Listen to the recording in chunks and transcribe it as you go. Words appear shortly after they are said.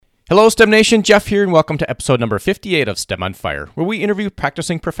Hello, STEM Nation. Jeff here, and welcome to episode number 58 of STEM on Fire, where we interview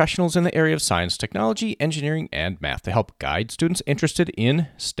practicing professionals in the area of science, technology, engineering, and math to help guide students interested in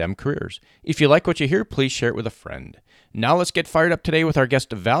STEM careers. If you like what you hear, please share it with a friend. Now let's get fired up today with our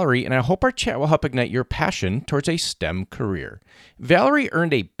guest, Valerie, and I hope our chat will help ignite your passion towards a STEM career. Valerie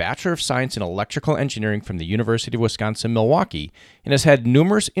earned a Bachelor of Science in Electrical Engineering from the University of Wisconsin-Milwaukee and has had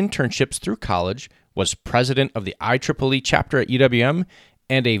numerous internships through college, was president of the IEEE chapter at UWM,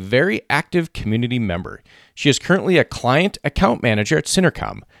 and a very active community member. She is currently a client account manager at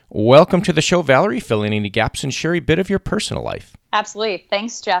Synercom. Welcome to the show, Valerie. Fill in any gaps and share a bit of your personal life. Absolutely.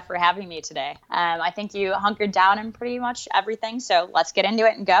 Thanks, Jeff, for having me today. I think you hunkered down in pretty much everything, so let's get into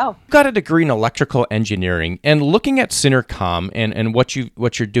it and go. You got a degree in electrical engineering, and looking at Synercom and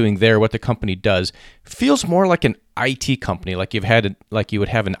what you're doing there, what the company does, feels more like an IT company, like you would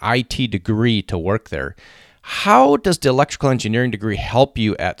have an IT degree to work there. How does the electrical engineering degree help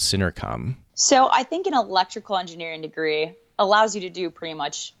you at Synercom? So I think an electrical engineering degree allows you to do pretty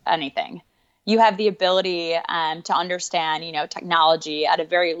much anything. You have the ability to understand, technology at a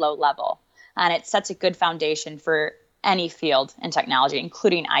very low level, and it sets a good foundation for any field in technology,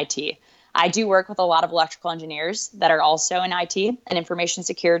 including IT. I do work with a lot of electrical engineers that are also in IT and information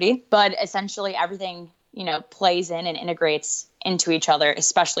security, but essentially everything plays in and integrates into each other,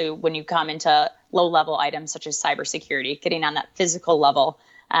 especially when you come into low-level items such as cybersecurity, getting on that physical level.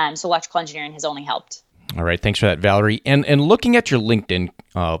 So electrical engineering has only helped. All right. Thanks for that, Valerie. And looking at your LinkedIn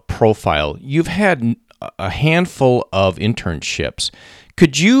profile, you've had a handful of internships.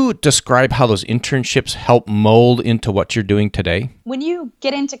 Could you describe how those internships help mold into what you're doing today? When you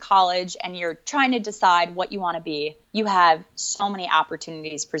get into college and you're trying to decide what you want to be, you have so many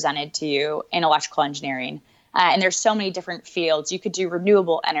opportunities presented to you in electrical engineering. And there's so many different fields. You could do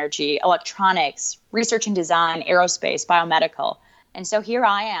renewable energy, electronics, research and design, aerospace, biomedical. And so here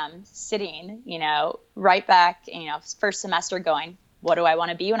I am sitting, right back, first semester going, what do I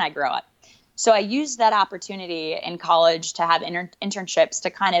want to be when I grow up? So I used that opportunity in college to have internships to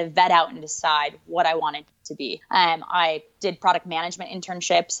kind of vet out and decide what I wanted to be. I did product management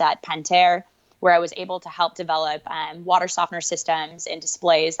internships at Pentair, where I was able to help develop water softener systems and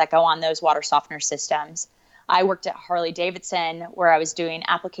displays that go on those water softener systems. I worked at Harley-Davidson, where I was doing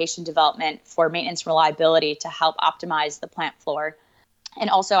application development for maintenance reliability to help optimize the plant floor. And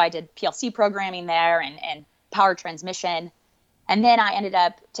also I did PLC programming there and power transmission. And then I ended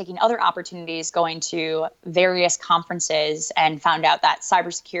up taking other opportunities, going to various conferences, and found out that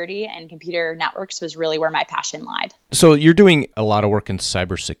cybersecurity and computer networks was really where my passion lied. So you're doing a lot of work in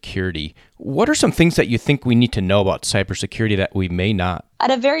cybersecurity. What are some things that you think we need to know about cybersecurity that we may not?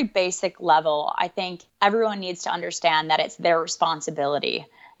 At a very basic level, I think everyone needs to understand that it's their responsibility,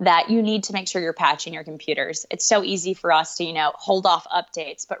 that you need to make sure you're patching your computers. It's so easy for us to, hold off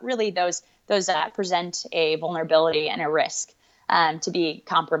updates, but really those present a vulnerability and a risk to be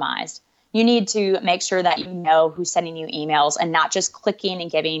compromised. You need to make sure that you know who's sending you emails and not just clicking and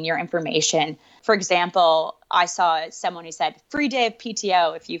giving your information. For example, I saw someone who said, free day of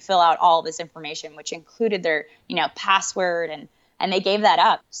PTO if you fill out all this information, which included their, password, and they gave that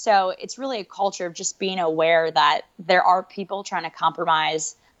up. So it's really a culture of just being aware that there are people trying to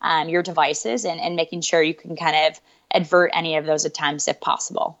compromise your devices and making sure you can kind of advert any of those attempts if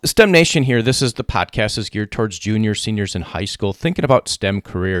possible. STEM Nation here, this is the podcast is geared towards juniors, seniors in high school, thinking about STEM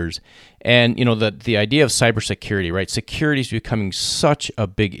careers. And, the idea of cybersecurity, right? Security is becoming such a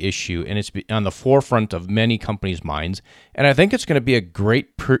big issue, and it's on the forefront of many companies' minds. And I think it's going to be a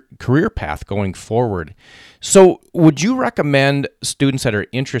great career path going forward. So would you recommend students that are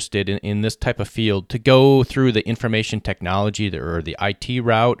interested in this type of field to go through the information technology or the IT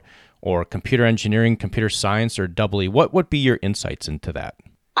route, or computer engineering, computer science, or double E? What would be your insights into that?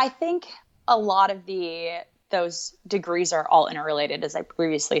 I think a lot of those degrees are all interrelated, as I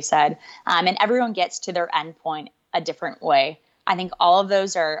previously said, and everyone gets to their endpoint a different way. I think all of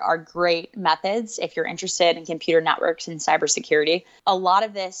those are great methods if you're interested in computer networks and cybersecurity. A lot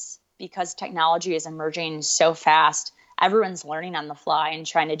of this, because technology is emerging so fast, everyone's learning on the fly and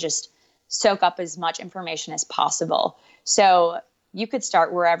trying to just soak up as much information as possible. So you could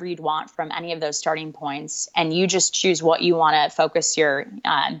start wherever you'd want from any of those starting points, and you just choose what you want to focus your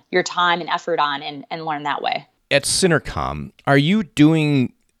time and effort on and learn that way. At Synercom, are you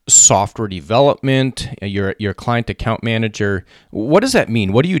doing software development? You're a client account manager. What does that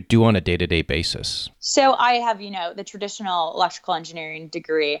mean? What do you do on a day-to-day basis? So I have, the traditional electrical engineering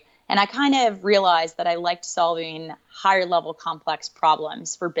degree, and I kind of realized that I liked solving higher level complex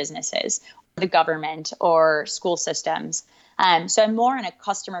problems for businesses, the government, or school systems. So I'm more in a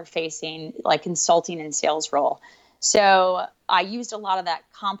customer facing, like consulting and sales role. So I used a lot of that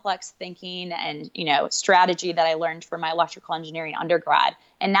complex thinking and, strategy that I learned from my electrical engineering undergrad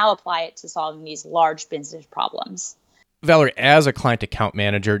and now apply it to solving these large business problems. Valerie, as a client account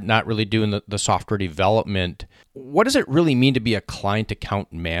manager, not really doing the software development, what does it really mean to be a client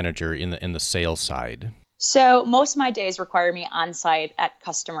account manager in the sales side? So most of my days require me on site at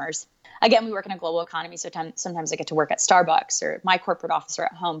customers. Again, we work in a global economy, so sometimes I get to work at Starbucks or my corporate office or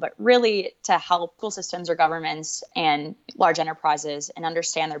at home, but really to help school systems or governments and large enterprises and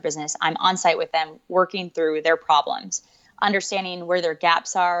understand their business, I'm on site with them working through their problems, understanding where their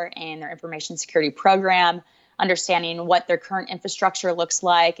gaps are in their information security program, understanding what their current infrastructure looks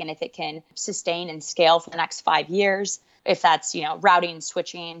like and if it can sustain and scale for the next 5 years, if that's, routing,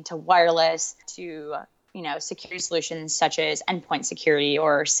 switching to wireless to security solutions such as endpoint security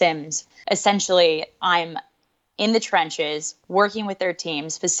or SIMs. Essentially, I'm in the trenches, working with their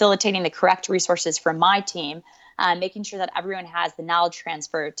teams, facilitating the correct resources for my team, making sure that everyone has the knowledge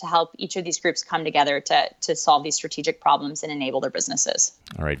transfer to help each of these groups come together to solve these strategic problems and enable their businesses.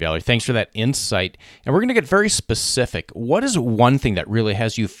 All right, Valerie, thanks for that insight. And we're going to get very specific. What is one thing that really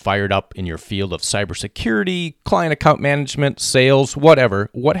has you fired up in your field of cybersecurity, client account management, sales,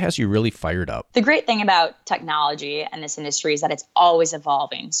 whatever? What has you really fired up? The great thing about technology and this industry is that it's always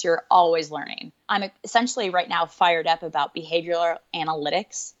evolving. So you're always learning. I'm essentially right now fired up about behavioral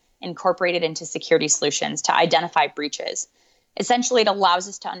analytics incorporated into security solutions to identify breaches. Essentially, it allows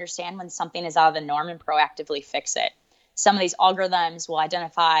us to understand when something is out of the norm and proactively fix it. Some of these algorithms will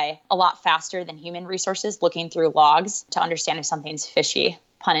identify a lot faster than human resources looking through logs to understand if something's fishy,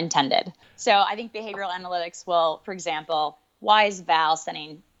 pun intended. So I think behavioral analytics will, for example, why is Val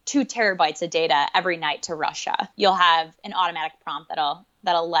sending 2 terabytes of data every night to Russia? You'll have an automatic prompt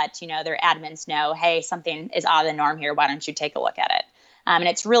that'll let their admins know, hey, something is out of the norm here. Why don't you take a look at it? And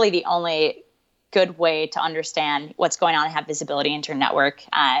it's really the only good way to understand what's going on and have visibility into your network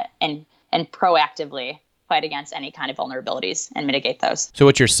and proactively fight against any kind of vulnerabilities and mitigate those. So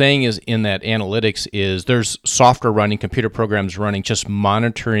what you're saying is in that analytics is there's software running, computer programs running, just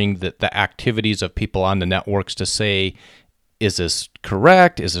monitoring the activities of people on the networks to say, is this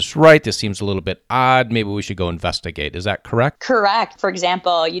correct? Is this right? This seems a little bit odd. Maybe we should go investigate. Is that correct? Correct. For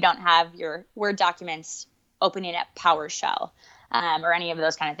example, you don't have your Word documents opening at PowerShell. Or any of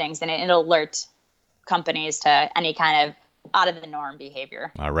those kind of things, and it'll alert companies to any kind of out of the norm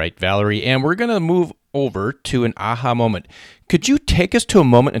behavior. All right, Valerie, and we're going to move over to an aha moment. Could you take us to a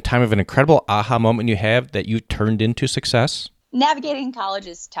moment in time of an incredible aha moment you have that you turned into success? Navigating college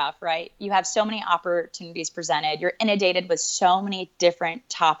is tough, right? You have so many opportunities presented. You're inundated with so many different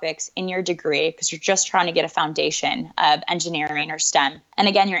topics in your degree because you're just trying to get a foundation of engineering or STEM. And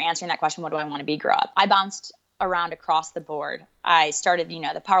again, you're answering that question, what do I want to be grow up? I bounced around across the board. I started,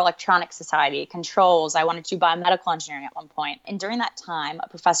 the Power Electronics Society, controls. I wanted to do biomedical engineering at one point. And during that time, a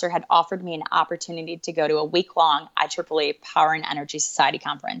professor had offered me an opportunity to go to a week-long IEEE Power and Energy Society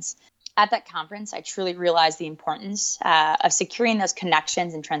conference. At that conference, I truly realized the importance of securing those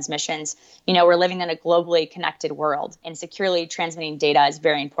connections and transmissions. We're living in a globally connected world, and securely transmitting data is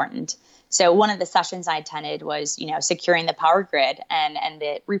very important. So one of the sessions I attended was, securing the power grid and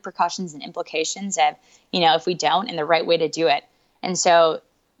the repercussions and implications of, if we don't, and the right way to do it. And so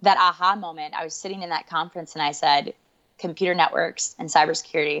that aha moment, I was sitting in that conference and I said, computer networks and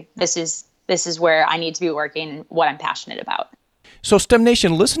cybersecurity, this is where I need to be working, what I'm passionate about. So STEM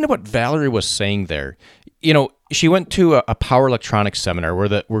Nation, listen to what Valerie was saying there. She went to a power electronics seminar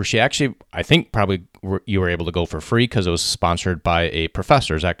where she actually, I think probably you were able to go for free because it was sponsored by a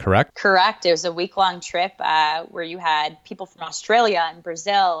professor. Is that correct? Correct. It was a week-long trip where you had people from Australia and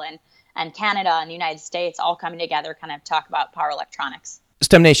Brazil and Canada and the United States all coming together, kind of talk about power electronics.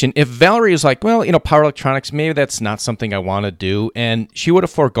 STEM Nation, if Valerie is like, well, power electronics, maybe that's not something I want to do, and she would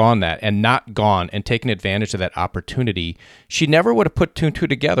have foregone that and not gone and taken advantage of that opportunity, she never would have put 2 and 2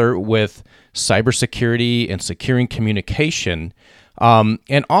 together with cybersecurity and securing communication.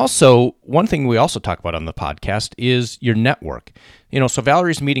 And also, one thing we also talk about on the podcast is your network. So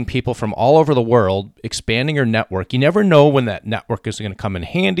Valerie's meeting people from all over the world, expanding her network. You never know when that network is going to come in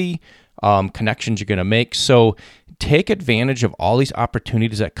handy, connections you're going to make. So take advantage of all these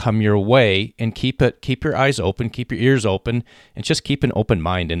opportunities that come your way and keep your eyes open, keep your ears open, and just keep an open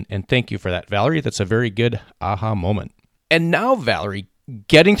mind. And thank you for that, Valerie. That's a very good aha moment. And now, Valerie,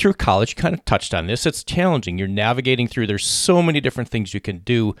 getting through college, you kind of touched on this. It's challenging. You're navigating through. There's so many different things you can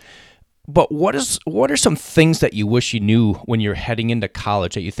do. But what are some things that you wish you knew when you're heading into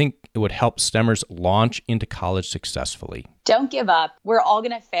college that you think it would help STEMers launch into college successfully? Don't give up. We're all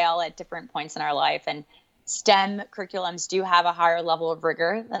going to fail at different points in our life. And STEM curriculums do have a higher level of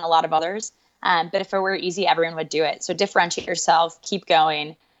rigor than a lot of others. But if it were easy, everyone would do it. So differentiate yourself, keep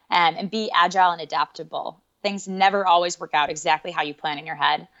going, and be agile and adaptable. Things never always work out exactly how you plan in your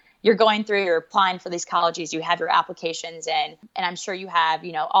head. You're applying for these colleges, you have your applications in, and I'm sure you have,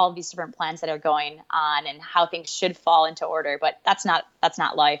 all of these different plans that are going on and how things should fall into order, but that's not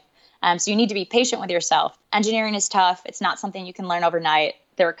life. So you need to be patient with yourself. Engineering is tough. It's not something you can learn overnight.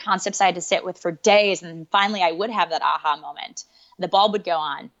 There are concepts I had to sit with for days, and finally I would have that aha moment. The bulb would go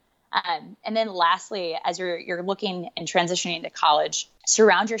on. And then lastly, as you're looking and transitioning into college,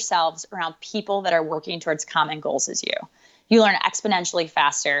 surround yourselves around people that are working towards common goals as you. You learn exponentially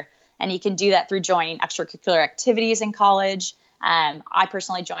faster, and you can do that through joining extracurricular activities in college. I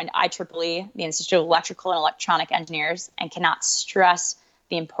personally joined IEEE, the Institute of Electrical and Electronic Engineers, and cannot stress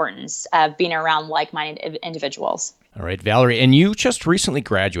the importance of being around like-minded individuals. All right, Valerie, and you just recently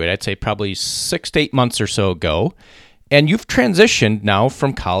graduated, I'd say probably 6 to 8 months or so ago. And you've transitioned now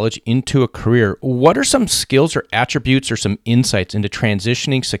from college into a career. What are some skills or attributes or some insights into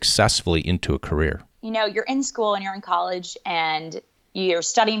transitioning successfully into a career? You're in school and you're in college and you're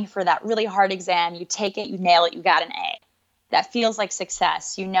studying for that really hard exam. You take it, you nail it, you got an A. That feels like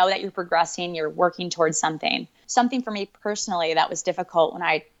success. You know that you're progressing, you're working towards something. Something for me personally that was difficult when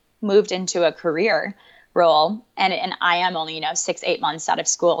I moved into a career role, and I am only, 6, 8 months out of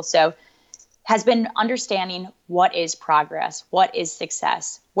school. So has been understanding what is progress, what is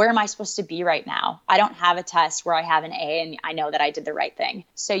success, where am I supposed to be right now? I don't have a test where I have an A and I know that I did the right thing.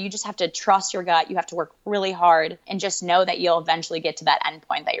 So you just have to trust your gut. You have to work really hard and just know that you'll eventually get to that end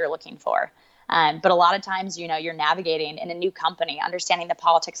point that you're looking for. But a lot of times, you're navigating in a new company, understanding the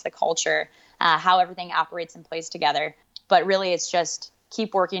politics, the culture, how everything operates and plays together. But really, it's just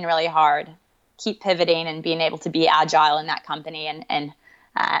keep working really hard, keep pivoting and being able to be agile in that company and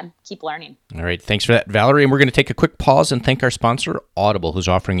keep learning. All right. Thanks for that, Valerie. And we're going to take a quick pause and thank our sponsor, Audible, who's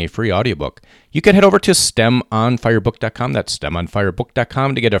offering a free audiobook. You can head over to STEMonFireBook.com. That's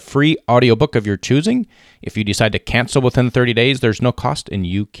STEMonFireBook.com to get a free audiobook of your choosing. If you decide to cancel within 30 days, there's no cost and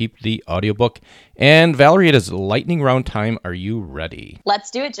you keep the audiobook. And Valerie, it is lightning round time. Are you ready?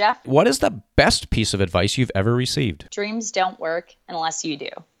 Let's do it, Jeff. What is the best piece of advice you've ever received? Dreams don't work unless you do.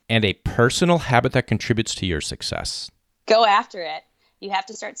 And a personal habit that contributes to your success? Go after it. You have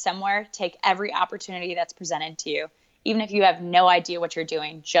to start somewhere. Take every opportunity that's presented to you. Even if you have no idea what you're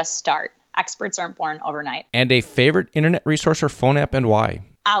doing, just start. Experts aren't born overnight. And a favorite internet resource or phone app and why?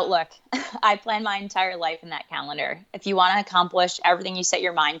 Outlook. I plan my entire life in that calendar. If you want to accomplish everything you set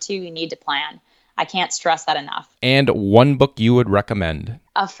your mind to, you need to plan. I can't stress that enough. And one book you would recommend?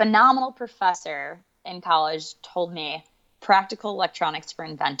 A phenomenal professor in college told me, Practical Electronics for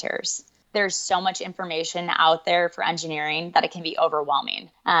Inventors. There's so much information out there for engineering that it can be overwhelming.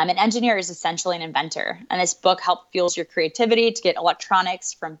 An engineer is essentially an inventor, and this book helps fuels your creativity to get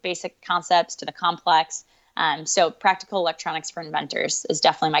electronics from basic concepts to the complex. So Practical Electronics for Inventors is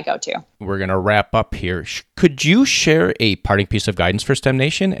definitely my go-to. We're going to wrap up here. Could you share a parting piece of guidance for STEM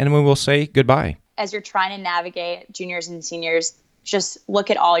Nation, and we will say goodbye? As you're trying to navigate juniors and seniors, just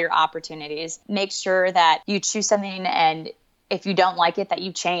look at all your opportunities. Make sure that you choose something, and if you don't like it, that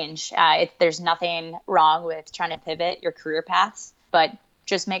you change. There's nothing wrong with trying to pivot your career paths, but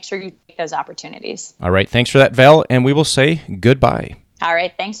just make sure you take those opportunities. All right. Thanks for that, Val. And we will say goodbye. All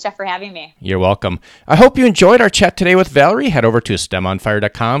right. Thanks, Jeff, for having me. You're welcome. I hope you enjoyed our chat today with Valerie. Head over to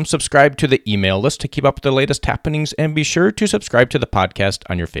STEMonFire.com, subscribe to the email list to keep up with the latest happenings, and be sure to subscribe to the podcast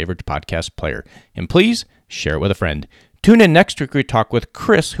on your favorite podcast player. And please share it with a friend. Tune in next week. We talk with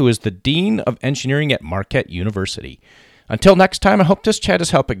Chris, who is the Dean of Engineering at Marquette University. Until next time, I hope this chat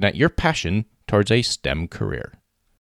has helped ignite your passion towards a STEM career.